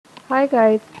Hi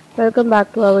guys, welcome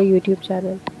back to our YouTube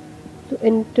channel. So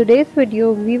in today's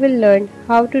video we will learn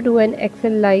how to do an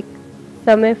Excel like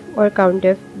SUMIF or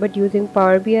COUNTIF but using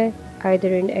Power BI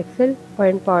either in Excel or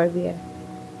in Power BI.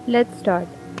 Let's start.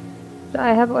 So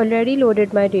I have already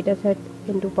loaded my dataset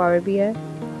into Power BI.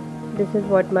 This is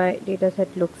what my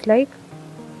dataset looks like.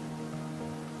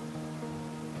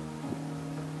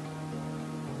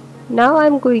 Now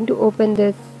I'm going to open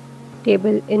this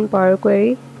table in Power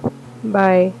Query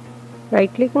by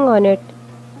right clicking on it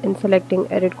and selecting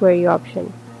Edit Query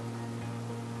option.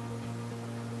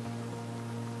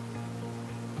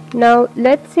 Now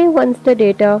let's say once the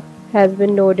data has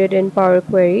been loaded in Power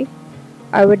Query,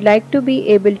 I would like to be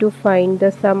able to find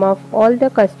the sum of all the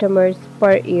customers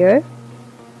per year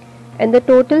and the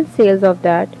total sales of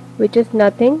that, which is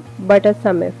nothing but a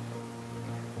SUMIF.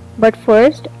 But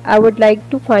first I would like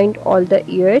to find all the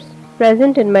years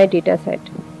present in my dataset.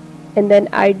 And then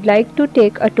I'd like to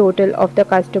take a total of the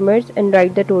customers and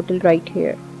write the total right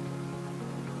here.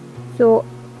 So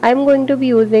I'm going to be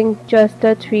using just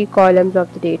the 3 columns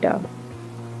of the data.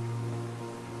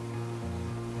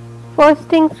 First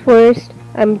things first,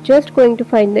 I'm just going to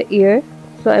find the year.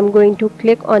 So I'm going to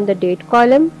click on the date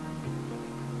column,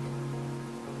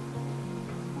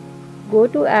 go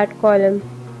to add column,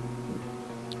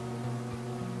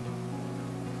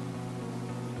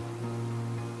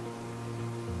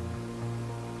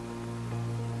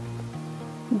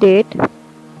 date,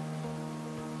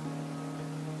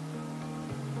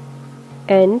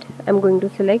 and I'm going to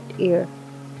select year.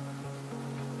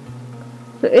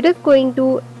 So it is going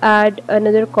to add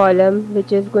another column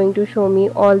which is going to show me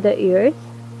all the years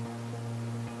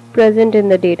present in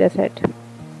the data set.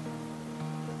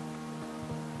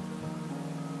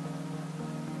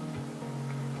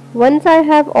 Once I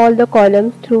have all the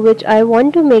columns through which I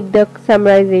want to make the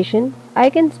summarization, I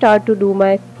can start to do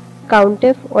my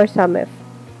COUNTIF or SUMIF.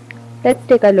 Let's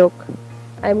take a look.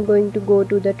 I'm going to go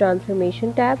to the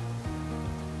transformation tab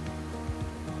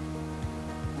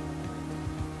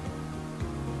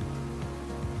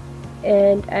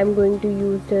and I'm going to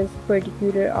use this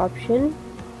particular option,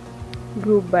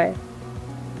 group by,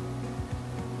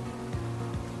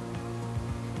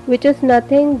 which is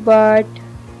nothing but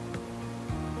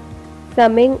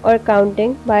summing or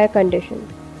counting by a condition.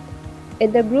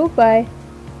 In the group by,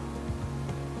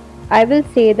 I will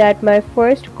say that my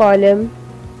first column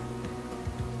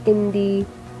in the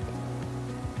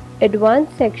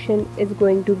advanced section is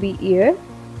going to be year.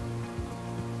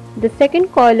 The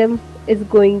second column is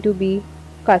going to be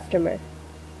customer.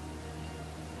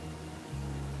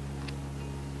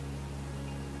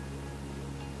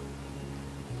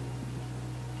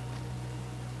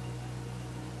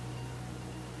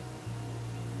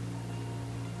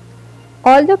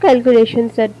 All the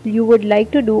calculations that you would like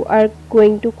to do are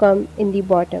going to come in the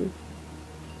bottom.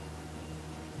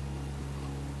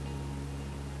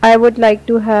 I would like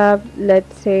to have,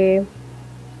 let's say,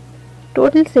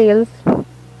 total sales,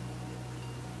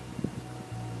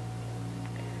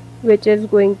 which is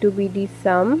going to be the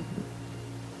sum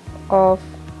of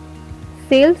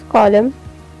sales column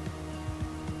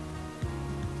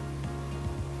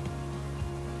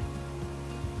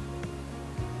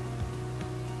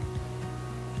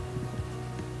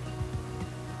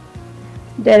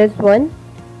there is one,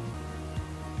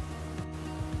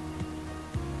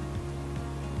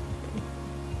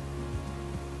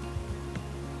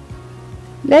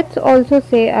 let's also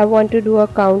say I want to do a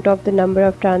count of the number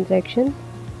of transactions.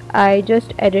 I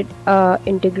just edit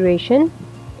integration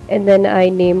and then I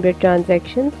named it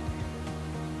transactions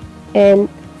and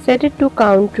set it to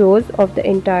count rows of the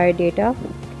entire data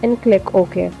and click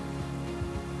OK.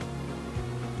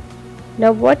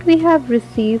 Now what we have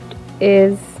received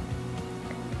is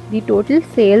the total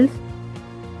sales,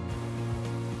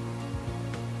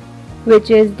 which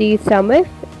is the SUMIF,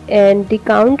 and the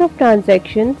count of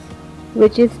transactions,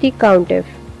 which is the COUNTIF,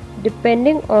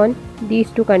 depending on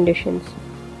these two conditions.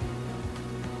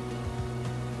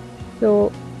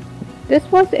 So this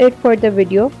was it for the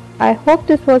video. I hope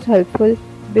this was helpful.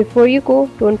 Before you go,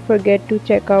 don't forget to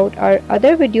check out our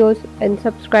other videos and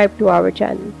subscribe to our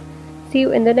channel. See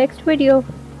you in the next video.